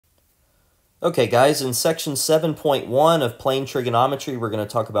Okay, guys, in section 7.1 of plane trigonometry, we're going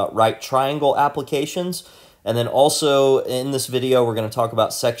to talk about right triangle applications. And then also in this video, we're going to talk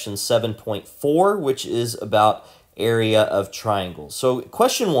about section 7.4, which is about area of triangles. So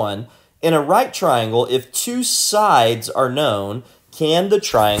question 1, in a right triangle, if two sides are known, can the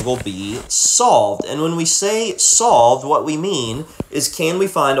triangle be solved? And when we say solved, what we mean is can we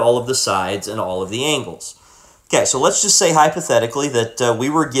find all of the sides and all of the angles? Okay, so let's just say hypothetically that we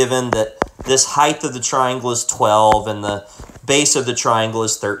were given that this height of the triangle is 12 and the base of the triangle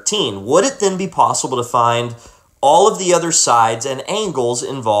is 13. Would it then be possible to find all of the other sides and angles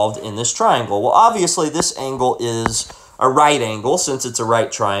involved in this triangle? Well, obviously this angle is a right angle since it's a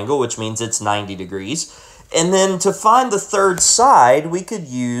right triangle, which means it's 90 degrees. And then to find the third side, we could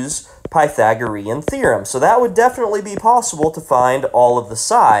use Pythagorean theorem. So that would definitely be possible to find all of the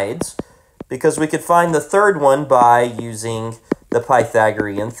sides, because we could find the third one by using the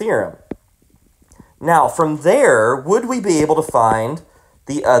Pythagorean theorem. Now, from there, would we be able to find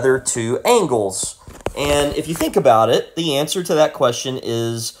the other two angles? And if you think about it, the answer to that question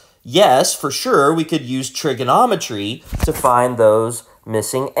is yes, for sure. We could use trigonometry to find those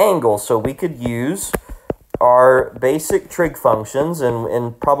missing angles. So we could use our basic trig functions,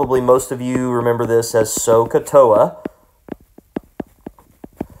 and probably most of you remember this as SOHCAHTOA,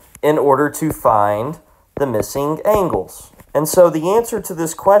 in order to find the missing angles. And so the answer to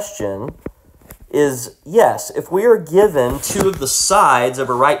this question is yes. If we are given two of the sides of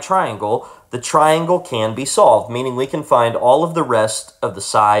a right triangle, the triangle can be solved, meaning we can find all of the rest of the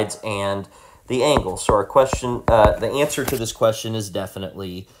sides and the angles. So our question, the answer to this question is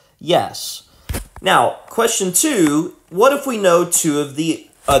definitely yes. Now, question 2, what if we know two of the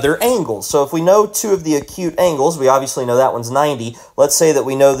other angles? So if we know two of the acute angles, we obviously know that one's 90. Let's say that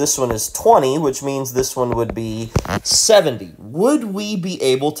we know this one is 20, which means this one would be 70. Would we be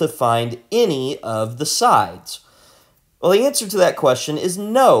able to find any of the sides? Well, the answer to that question is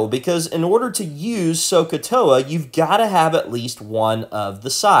no, because in order to use SOHCAHTOA, you've got to have at least one of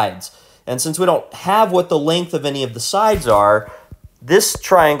the sides. And since we don't have what the length of any of the sides are, this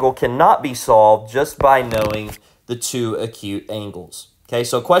triangle cannot be solved just by knowing the two acute angles. Okay,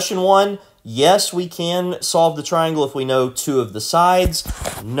 so question 1, yes, we can solve the triangle if we know two of the sides.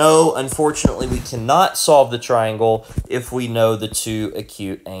 No, unfortunately, we cannot solve the triangle if we know the two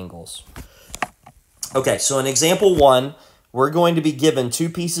acute angles. Okay, so in example 1, we're going to be given two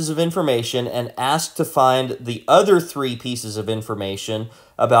pieces of information and asked to find the other three pieces of information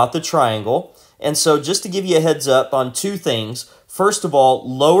about the triangle. And so just to give you a heads up on two things, first of all,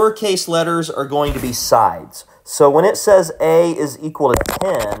 lowercase letters are going to be sides. So when it says A is equal to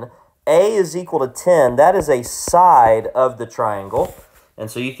 10, A is equal to 10, that is a side of the triangle.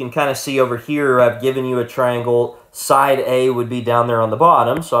 And so you can kind of see over here, I've given you a triangle. Side A would be down there on the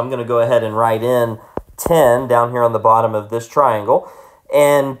bottom. So I'm going to go ahead and write in 10 down here on the bottom of this triangle.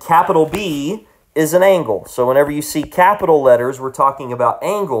 And capital B is an angle. So whenever you see capital letters, we're talking about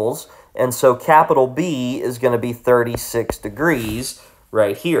angles. And so capital B is going to be 36 degrees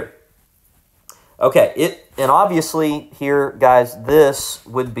right here. Okay, and obviously here, guys, this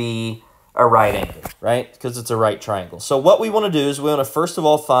would be a right angle, right? Because it's a right triangle. So what we want to do is we want to first of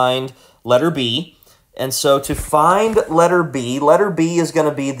all find letter B. And so to find letter B is going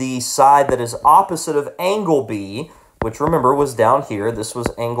to be the side that is opposite of angle B, which remember was down here. This was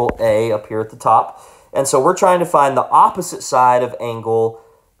angle A up here at the top. And so we're trying to find the opposite side of angle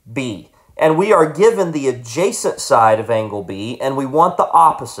B. And we are given the adjacent side of angle B, and we want the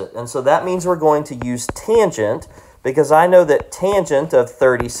opposite. And so that means we're going to use tangent, because I know that tangent of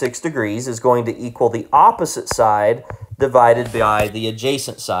 36 degrees is going to equal the opposite side divided by the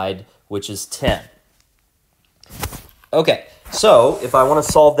adjacent side, which is 10. Okay, so if I want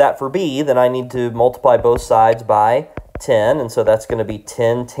to solve that for B, then I need to multiply both sides by 10, and so that's going to be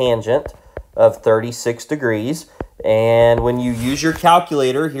 10 tangent of 36 degrees. And when you use your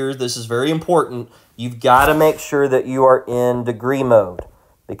calculator here, this is very important, you've got to make sure that you are in degree mode,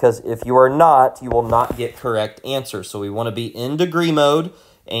 because if you are not, you will not get correct answers. So we want to be in degree mode,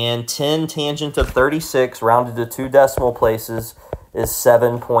 and 10 tangent of 36 rounded to 2 decimal places is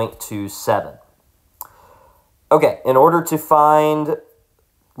 7.27. Okay, in order to find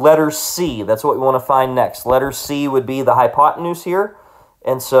letter C, that's what we want to find next. Letter C would be the hypotenuse here,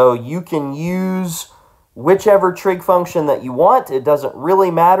 and so you can use whichever trig function that you want. It doesn't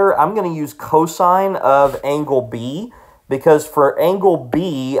really matter. I'm going to use cosine of angle B, because for angle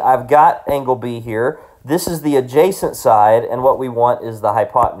B, I've got angle B here. This is the adjacent side, and what we want is the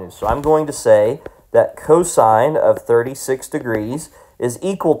hypotenuse. So I'm going to say that cosine of 36 degrees is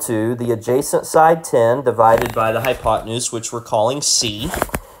equal to the adjacent side 10 divided by the hypotenuse, which we're calling C.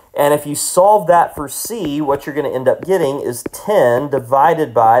 And if you solve that for c, what you're going to end up getting is 10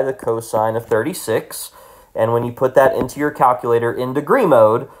 divided by the cosine of 36. And when you put that into your calculator in degree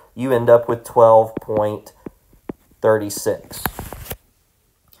mode, you end up with 12.36.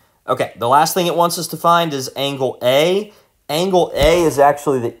 Okay, the last thing it wants us to find is angle A. Angle A is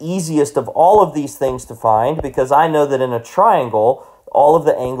actually the easiest of all of these things to find because I know that in a triangle, all of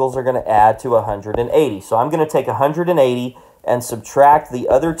the angles are going to add to 180. So I'm going to take 180 and subtract the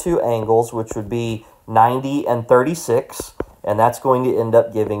other two angles, which would be 90 and 36, and that's going to end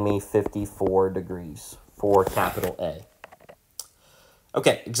up giving me 54 degrees for capital A.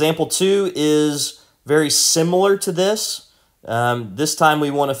 Okay, example 2 is very similar to this. This time we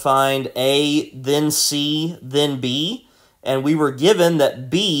want to find A, then C, then B. And we were given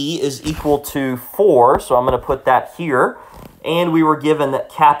that B is equal to 4, so I'm going to put that here. And we were given that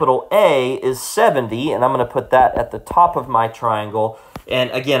capital A is 70, and I'm going to put that at the top of my triangle. And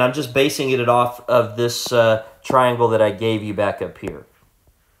again, I'm just basing it off of this triangle that I gave you back up here.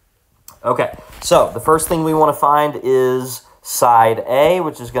 Okay, so the first thing we want to find is side A,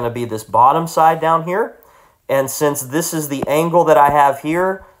 which is going to be this bottom side down here. And since this is the angle that I have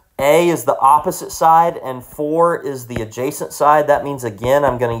here, A is the opposite side and 4 is the adjacent side. That means, again,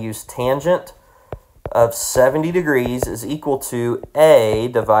 I'm going to use tangent of 70 degrees is equal to A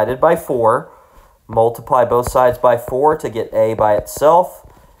divided by 4. Multiply both sides by 4 to get A by itself.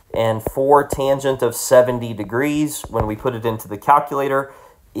 And 4 tangent of 70 degrees, when we put it into the calculator,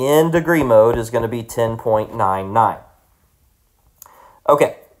 in degree mode is going to be 10.99.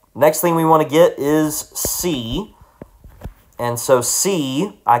 Okay, next thing we want to get is C. And so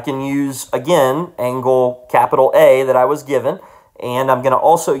C, I can use, again, angle capital A that I was given. And I'm going to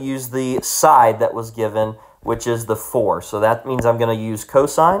also use the side that was given, which is the 4. So that means I'm going to use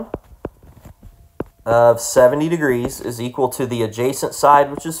cosine of 70 degrees is equal to the adjacent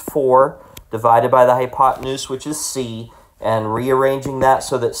side, which is 4, divided by the hypotenuse, which is C. And rearranging that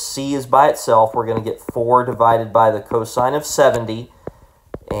so that C is by itself, we're going to get 4 divided by the cosine of 70.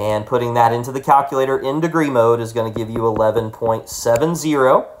 And putting that into the calculator in degree mode is going to give you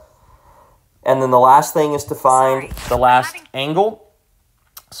 11.70. And then the last thing is to find the last angle.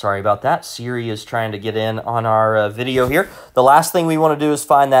 Sorry about that. Siri is trying to get in on our video here. The last thing we want to do is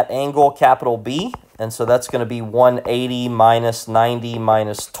find that angle capital B. And so that's going to be 180 minus 90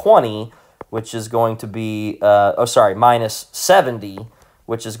 minus 20, which is going to be, minus 70,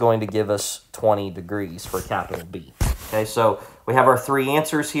 which is going to give us 20 degrees for capital B. Okay, so we have our 3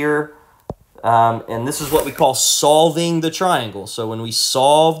 answers here. And this is what we call solving the triangle. So when we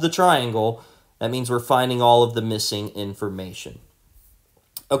solve the triangle, that means we're finding all of the missing information.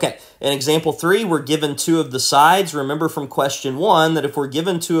 Okay, in example 3, we're given 2 of the sides. Remember from question 1 that if we're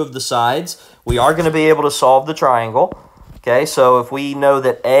given 2 of the sides, we are going to be able to solve the triangle. Okay, so if we know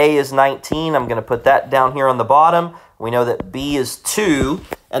that A is 19, I'm going to put that down here on the bottom. We know that B is 2,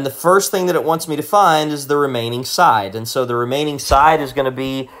 and the first thing that it wants me to find is the remaining side. And so the remaining side is going to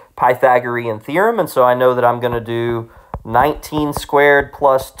be Pythagorean theorem, and so I know that I'm going to do 19 squared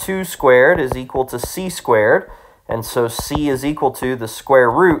plus 2 squared is equal to C squared. And so C is equal to the square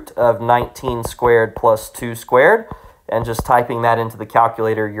root of 19 squared plus 2 squared. And just typing that into the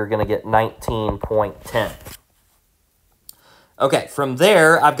calculator, you're going to get 19.10. Okay, from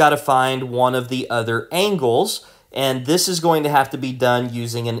there, I've got to find one of the other angles. And this is going to have to be done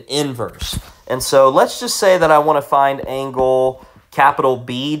using an inverse. And so let's just say that I want to find angle capital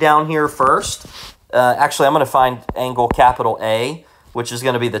B down here first. Actually, I'm going to find angle capital A, which is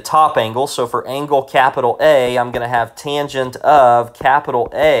going to be the top angle. So for angle capital A, I'm going to have tangent of capital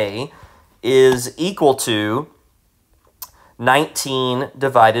A is equal to 19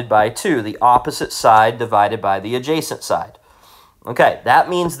 divided by 2, the opposite side divided by the adjacent side. Okay, that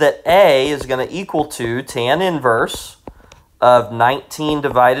means that A is going to equal to tan inverse of 19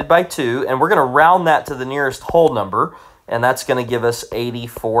 divided by 2, and we're going to round that to the nearest whole number, and that's going to give us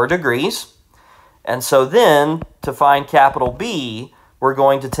 84 degrees. And so then, to find capital B, we're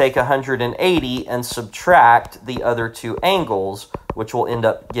going to take 180 and subtract the other 2 angles, which will end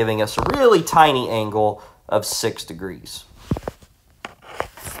up giving us a really tiny angle of 6 degrees.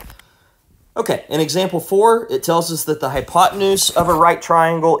 Okay, in example 4, it tells us that the hypotenuse of a right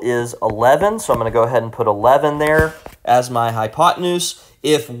triangle is 11, so I'm going to go ahead and put 11 there as my hypotenuse.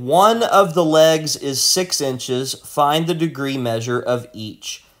 If one of the legs is 6 inches, find the degree measure of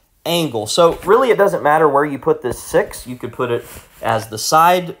each angle. So really it doesn't matter where you put this 6. You could put it as the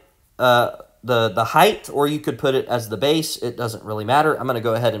side, the height, or you could put it as the base. It doesn't really matter. I'm going to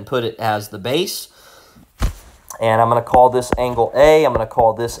go ahead and put it as the base. And I'm going to call this angle A. I'm going to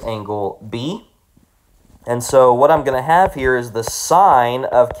call this angle B. And so what I'm going to have here is the sine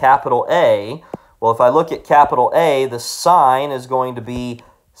of capital A. Well, if I look at capital A, the sine is going to be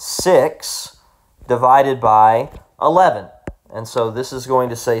 6 divided by 11. And so this is going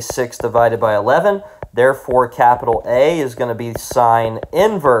to say 6 divided by 11. Therefore, capital A is going to be sine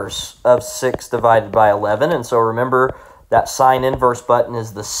inverse of 6 divided by 11. And so remember, that sine inverse button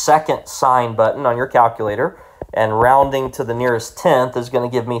is the second sine button on your calculator. And rounding to the nearest tenth is going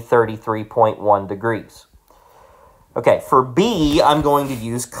to give me 33.1 degrees. Okay, for B, I'm going to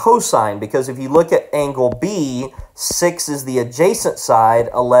use cosine, because if you look at angle B, 6 is the adjacent side,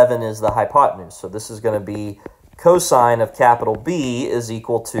 11 is the hypotenuse. So this is going to be cosine of capital B is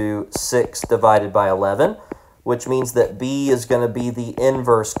equal to 6 divided by 11, which means that B is going to be the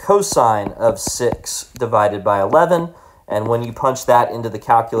inverse cosine of 6 divided by 11. And when you punch that into the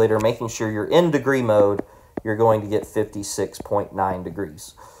calculator, making sure you're in degree mode, you're going to get 56.9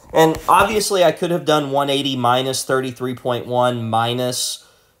 degrees. And obviously, I could have done 180 minus 33.1 minus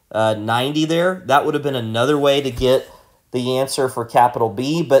 90 there. That would have been another way to get the answer for capital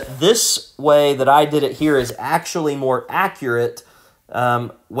B. But this way that I did it here is actually more accurate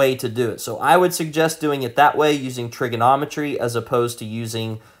way to do it. So I would suggest doing it that way, using trigonometry, as opposed to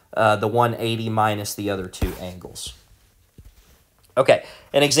using the 180 minus the other two angles. Okay,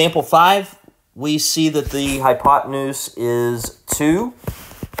 in example 5, we see that the hypotenuse is 2.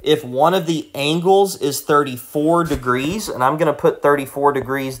 If one of the angles is 34 degrees, and I'm going to put 34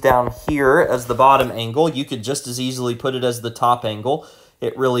 degrees down here as the bottom angle, you could just as easily put it as the top angle.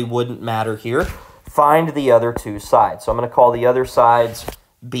 It really wouldn't matter here. Find the other two sides. So I'm going to call the other sides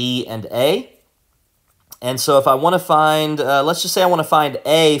B and A. And so if I want to find, let's just say I want to find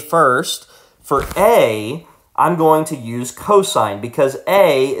A first. For A, I'm going to use cosine, because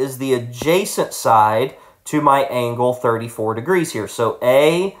A is the adjacent side to my angle 34 degrees here. So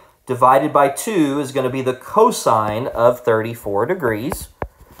A divided by 2 is going to be the cosine of 34 degrees,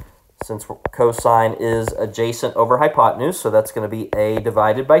 since cosine is adjacent over hypotenuse. So that's going to be A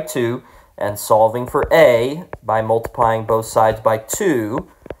divided by 2. And solving for A by multiplying both sides by 2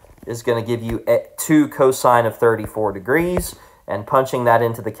 is going to give you 2 cosine of 34 degrees. And punching that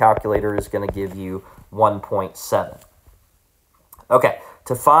into the calculator is going to give you 1.7. Okay.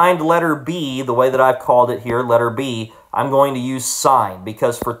 To find letter B, the way that I've called it here, letter B, I'm going to use sine,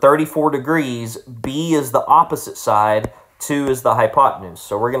 because for 34 degrees, B is the opposite side, 2 is the hypotenuse.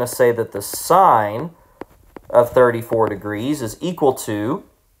 So we're going to say that the sine of 34 degrees is equal to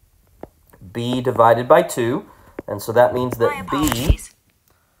B divided by 2. And so that means that B,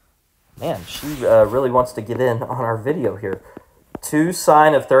 man, she really wants to get in on our video here. 2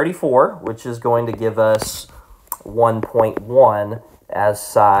 sine of 34, which is going to give us 1.1 as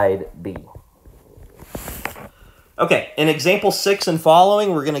side B. Okay, in example 6 and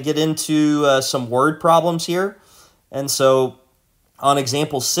following, we're going to get into some word problems here. And so on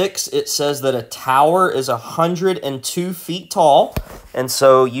example 6, it says that a tower is 102 feet tall. And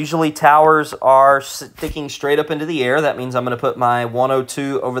so usually towers are sticking straight up into the air. That means I'm going to put my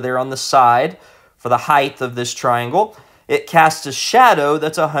 102 over there on the side for the height of this triangle. It casts a shadow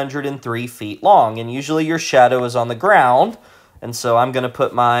that's 103 feet long. And usually your shadow is on the ground. And so I'm going to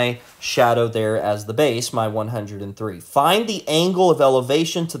put my shadow there as the base, my 103. Find the angle of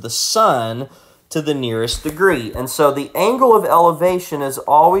elevation to the sun to the nearest degree. And so the angle of elevation is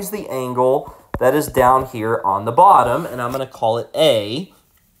always the angle that is down here on the bottom, and I'm going to call it A.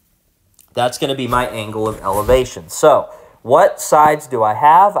 That's going to be my angle of elevation. So what sides do I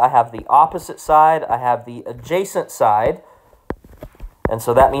have? I have the opposite side. I have the adjacent side. And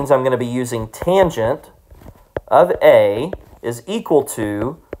so that means I'm going to be using tangent of A is equal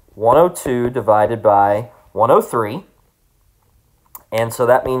to 102 divided by 103. And so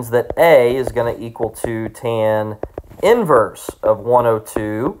that means that A is going to equal to tan inverse of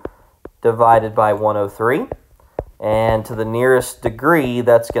 102 divided by 103. And to the nearest degree,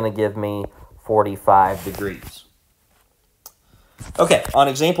 that's going to give me 45 degrees. Okay, on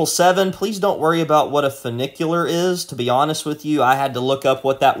example 7, please don't worry about what a funicular is. To be honest with you, I had to look up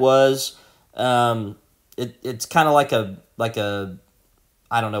what that was. It's kind of like a,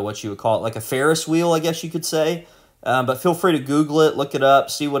 I don't know what you would call it, like a Ferris wheel, I guess you could say. But feel free to Google it, look it up,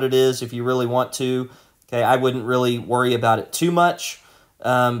 see what it is if you really want to. Okay, I wouldn't really worry about it too much.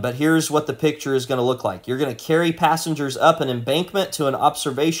 But here's what the picture is going to look like. You're going to carry passengers up an embankment to an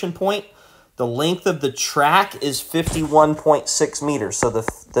observation point. The length of the track is 51.6 meters. So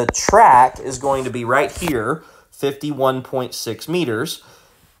the track is going to be right here, 51.6 meters.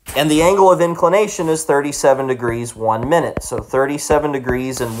 And the angle of inclination is 37 degrees 1 minute. So 37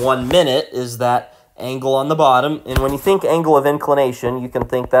 degrees and 1 minute is that angle on the bottom. And when you think angle of inclination, you can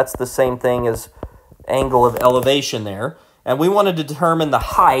think that's the same thing as angle of elevation there, and we want to determine the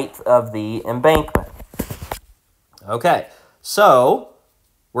height of the embankment. Okay, so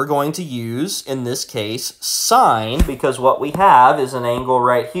we're going to use, in this case, sine, because what we have is an angle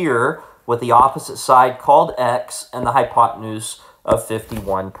right here with the opposite side called x and the hypotenuse of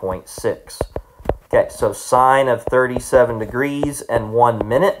 51.6. Okay, so sine of 37 degrees and 1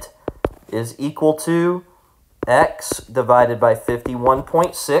 minute is equal to x divided by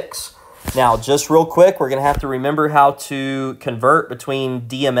 51.6. Now, just real quick, we're going to have to remember how to convert between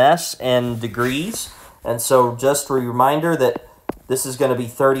DMS and degrees. And so just a reminder that this is going to be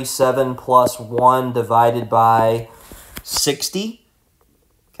 37 plus 1 divided by 60.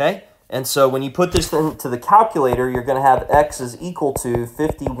 Okay? And so when you put this into the calculator, you're going to have x is equal to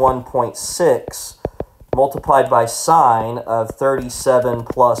 51.6 multiplied by sine of 37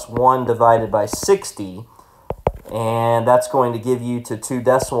 plus 1 divided by 60. And that's going to give you, to 2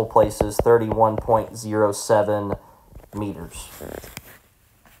 decimal places, 31.07 meters.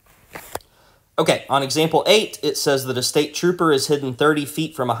 Okay, on example 8, it says that a state trooper is hidden 30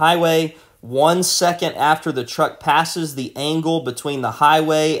 feet from a highway. 1 second after the truck passes, the angle between the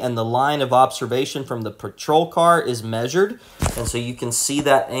highway and the line of observation from the patrol car is measured. And so you can see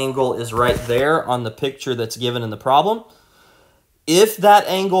that angle is right there on the picture that's given in the problem. If that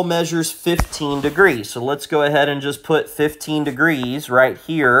angle measures 15 degrees, so let's go ahead and just put 15 degrees right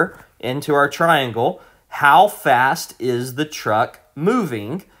here into our triangle, how fast is the truck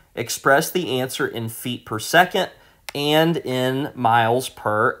moving? Express the answer in feet per second and in miles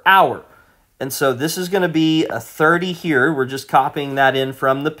per hour. And so this is going to be a 30 here. We're just copying that in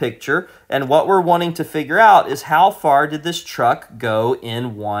from the picture. And what we're wanting to figure out is how far did this truck go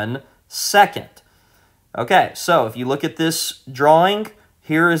in 1 second? Okay, so if you look at this drawing,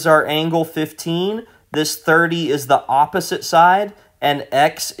 here is our angle 15. This 30 is the opposite side, and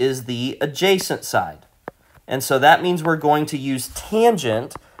x is the adjacent side. And so that means we're going to use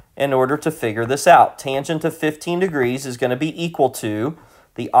tangent in order to figure this out. Tangent of 15 degrees is going to be equal to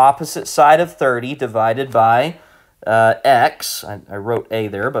the opposite side of 30 divided by x. I wrote a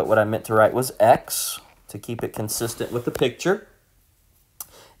there, but what I meant to write was x to keep it consistent with the picture.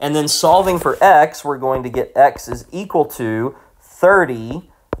 And then solving for x, we're going to get x is equal to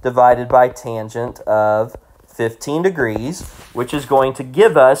 30 divided by tangent of 15 degrees, which is going to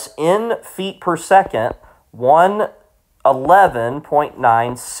give us, in feet per second,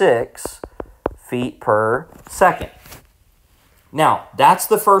 111.96 feet per second. Now, that's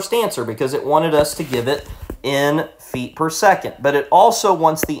the first answer because it wanted us to give it in feet per second, but it also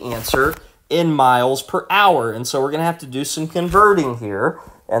wants the answer in miles per hour, and so we're going to have to do some converting here.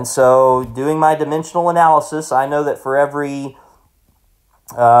 And so doing my dimensional analysis, I know that for every,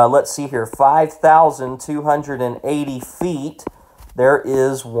 let's see here, 5,280 feet, there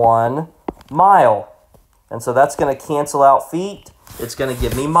is 1 mile. And so that's going to cancel out feet. It's going to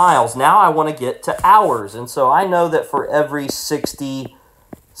give me miles. Now I want to get to hours. And so I know that for every 60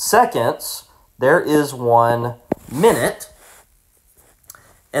 seconds, there is 1 minute.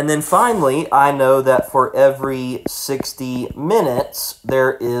 And then finally, I know that for every 60 minutes,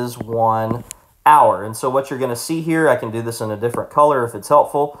 there is 1 hour. And so what you're going to see here, I can do this in a different color if it's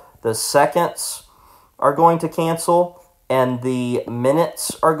helpful. The seconds are going to cancel, and the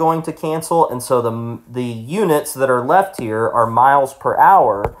minutes are going to cancel. And so the units that are left here are miles per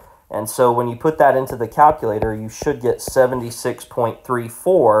hour. And so when you put that into the calculator, you should get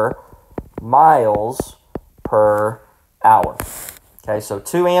 76.34 miles per hour. Okay, so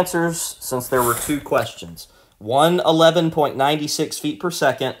 2 answers since there were 2 questions. 111.96 feet per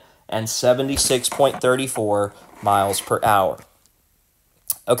second and 76.34 miles per hour.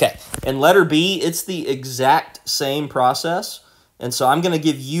 Okay, in letter B, it's the exact same process. And so I'm going to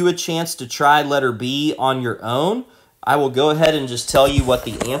give you a chance to try letter B on your own. I will go ahead and just tell you what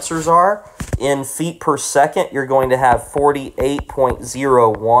the answers are. In feet per second, you're going to have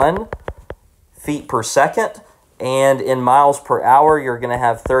 48.01 feet per second. And in miles per hour, you're going to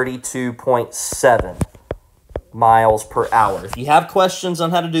have 32.7 miles per hour. If you have questions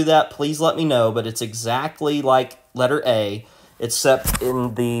on how to do that, please let me know. But it's exactly like letter A, except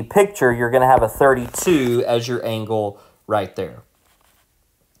in the picture, you're going to have a 32 as your angle right there.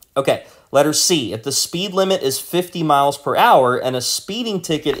 Okay, letter C. If the speed limit is 50 miles per hour and a speeding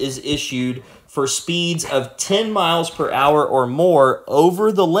ticket is issued for speeds of 10 miles per hour or more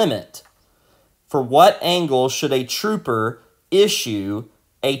over the limit, for what angle should a trooper issue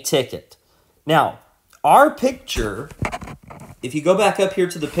a ticket? Now, our picture, if you go back up here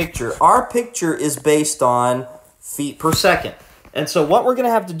to the picture, our picture is based on feet per second. And so what we're going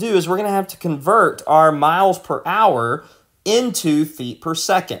to have to do is we're going to have to convert our miles per hour into feet per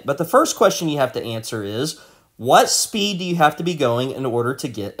second. But the first question you have to answer is, what speed do you have to be going in order to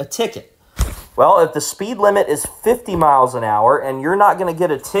get a ticket? Well, if the speed limit is 50 miles an hour and you're not going to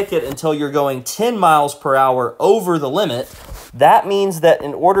get a ticket until you're going 10 miles per hour over the limit, that means that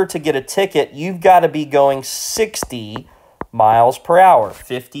in order to get a ticket, you've got to be going 60 miles per hour,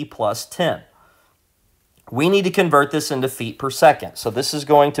 50 plus 10. We need to convert this into feet per second. So this is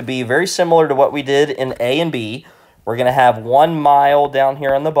going to be very similar to what we did in A and B. We're going to have 1 mile down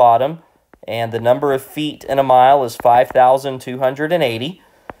here on the bottom, and the number of feet in a mile is 5,280.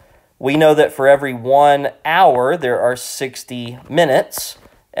 We know that for every 1 hour, there are 60 minutes,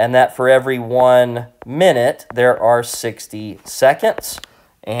 and that for every 1 minute, there are 60 seconds.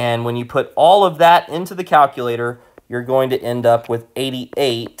 And when you put all of that into the calculator, you're going to end up with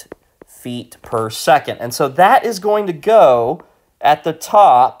 88 feet per second. And so that is going to go at the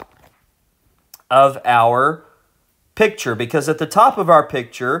top of our picture, because at the top of our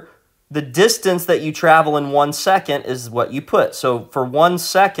picture, the distance that you travel in 1 second is what you put. So for 1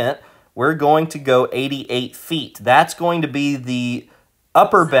 second, we're going to go 88 feet. That's going to be the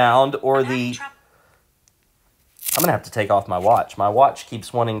upper bound, or the... I'm going to have to take off my watch. My watch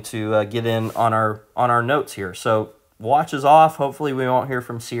keeps wanting to get in on our notes here. So watch is off. Hopefully we won't hear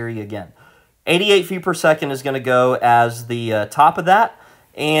from Siri again. 88 feet per second is going to go as the top of that.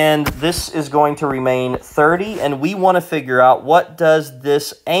 And this is going to remain 30. And we want to figure out, what does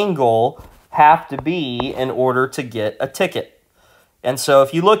this angle have to be in order to get a ticket? And so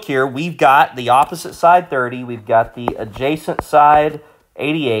if you look here, we've got the opposite side 30, we've got the adjacent side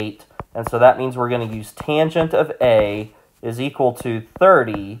 88, and so that means we're going to use tangent of A is equal to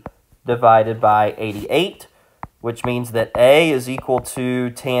 30 divided by 88, which means that A is equal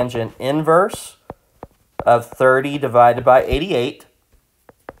to tangent inverse of 30 divided by 88,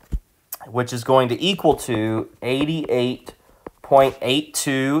 which is going to equal to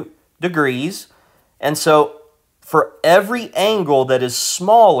 88.82 degrees. And so for every angle that is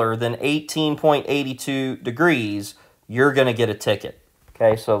smaller than 18.82 degrees, you're going to get a ticket.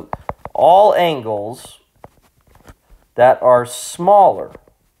 Okay, so all angles that are smaller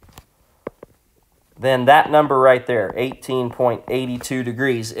than that number right there, 18.82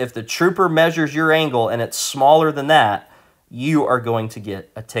 degrees, if the trooper measures your angle and it's smaller than that, you are going to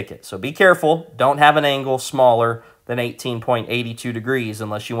get a ticket. So be careful. Don't have an angle smaller than 18.82 degrees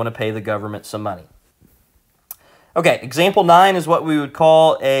unless you want to pay the government some money. Okay, example 9 is what we would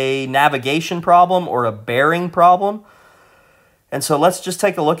call a navigation problem or a bearing problem. And so let's just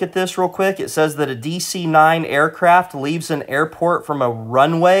take a look at this real quick. It says that a DC-9 aircraft leaves an airport from a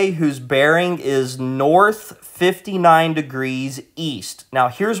runway whose bearing is north 59 degrees east. Now,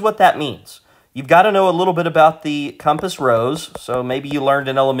 here's what that means. You've got to know a little bit about the compass rose. So maybe you learned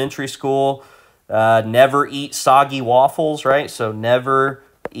in elementary school, never eat soggy waffles, right? So never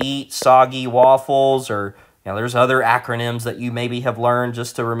eat soggy waffles, or there's other acronyms that you maybe have learned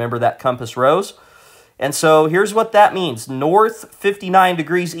just to remember that compass rose. And so here's what that means. North 59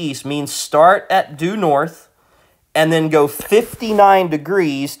 degrees east means start at due north and then go 59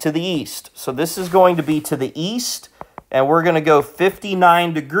 degrees to the east. So this is going to be to the east, and we're going to go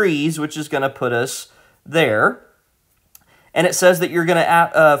 59 degrees, which is going to put us there. And it says that you're going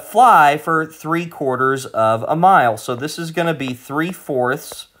to fly for 3/4 of a mile. So this is going to be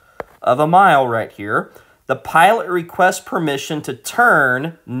 3/4 of a mile right here. The pilot requests permission to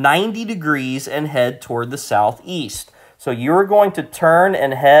turn 90 degrees and head toward the southeast. So you're going to turn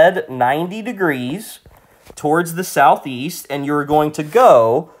and head 90 degrees towards the southeast, and you're going to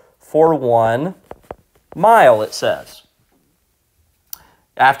go for 1 mile, it says,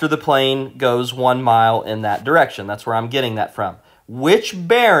 after the plane goes 1 mile in that direction. That's where I'm getting that from. Which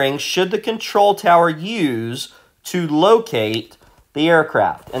bearing should the control tower use to locate the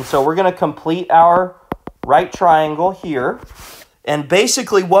aircraft? And so we're going to complete our right triangle here. And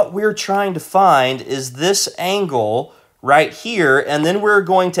basically what we're trying to find is this angle right here, and then we're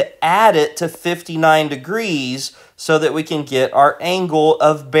going to add it to 59 degrees so that we can get our angle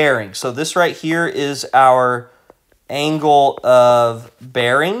of bearing. So this right here is our angle of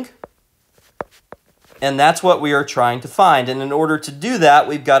bearing, and that's what we are trying to find. And in order to do that,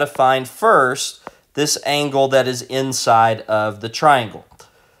 we've got to find first this angle that is inside of the triangle.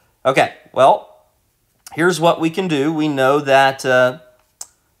 Okay, well, here's what we can do. We know that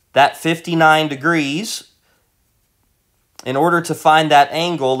that 59 degrees, in order to find that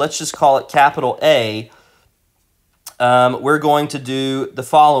angle, let's just call it capital A, we're going to do the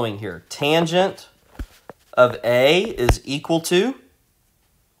following here. Tangent of A is equal to,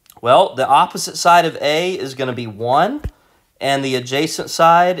 well, the opposite side of A is going to be 1, and the adjacent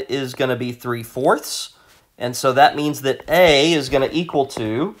side is going to be 3/4. And so that means that A is going to equal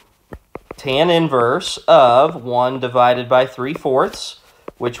to tan inverse of 1 divided by 3/4,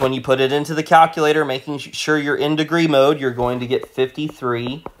 which when you put it into the calculator, making sure you're in degree mode, you're going to get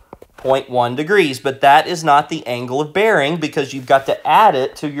 53.1 degrees. But that is not the angle of bearing because you've got to add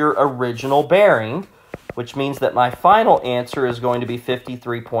it to your original bearing, which means that my final answer is going to be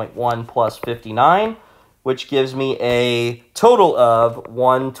 53.1 plus 59, which gives me a total of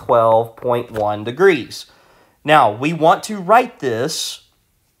 112.1 degrees. Now, we want to write this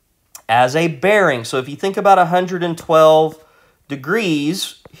as a bearing. So if you think about 112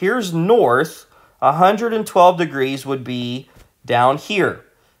 degrees, here's north. 112 degrees would be down here.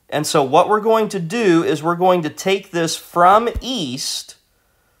 And so what we're going to do is we're going to take this from east,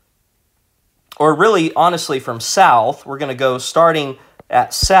 or really, honestly, from south. We're going to go starting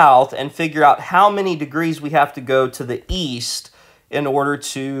at south and figure out how many degrees we have to go to the east in order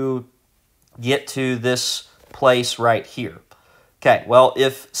to get to this place right here. Okay, well,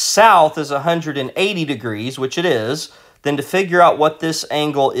 if south is 180 degrees, which it is, then to figure out what this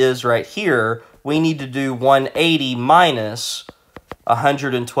angle is right here, we need to do 180 minus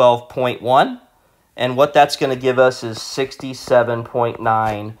 112.1. And what that's going to give us is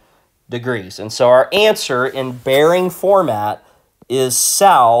 67.9 degrees. And so our answer in bearing format is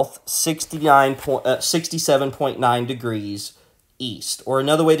south 67.9 degrees east. Or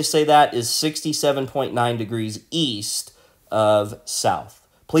another way to say that is 67.9 degrees east of south.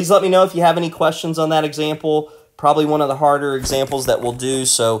 Please let me know if you have any questions on that example. Probably one of the harder examples that we'll do,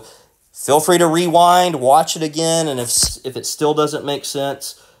 so feel free to rewind, watch it again, and if it still doesn't make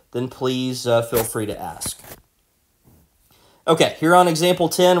sense, then please feel free to ask. Okay, here on example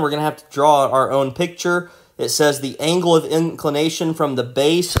 10, we're going to have to draw our own picture. It says the angle of inclination from the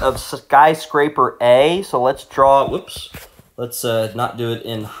base of skyscraper A. So let's draw, whoops, let's not do it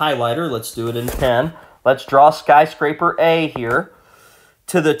in highlighter, let's do it in pen. Let's draw skyscraper A here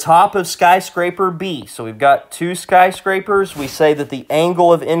to the top of skyscraper B. So we've got two skyscrapers. We say that the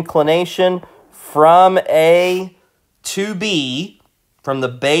angle of inclination from A to B, from the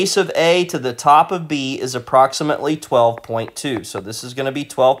base of A to the top of B, is approximately 12.2. So this is going to be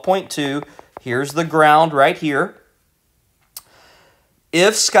 12.2. Here's the ground right here.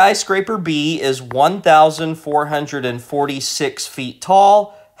 If skyscraper B is 1,446 feet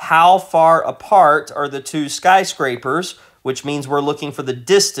tall, how far apart are the two skyscrapers, which means we're looking for the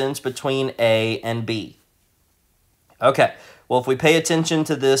distance between A and B. Okay, well, if we pay attention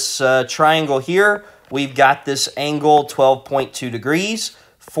to this triangle here, we've got this angle 12.2 degrees.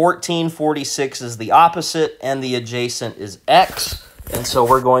 1446 is the opposite, and the adjacent is x, and so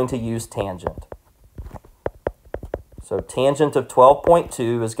we're going to use tangent. So tangent of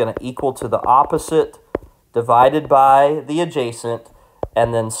 12.2 is going to equal to the opposite divided by the adjacent,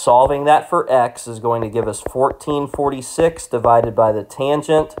 and then solving that for x is going to give us 1446 divided by the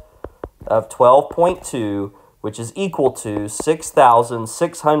tangent of 12.2, which is equal to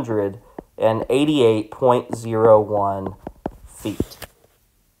 6,688.01 feet.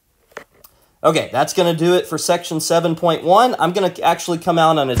 Okay, that's going to do it for section 7.1. I'm going to actually come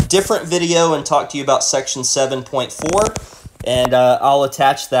out on a different video and talk to you about section 7.4, and I'll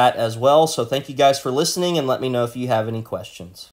attach that as well. So thank you guys for listening, and let me know if you have any questions.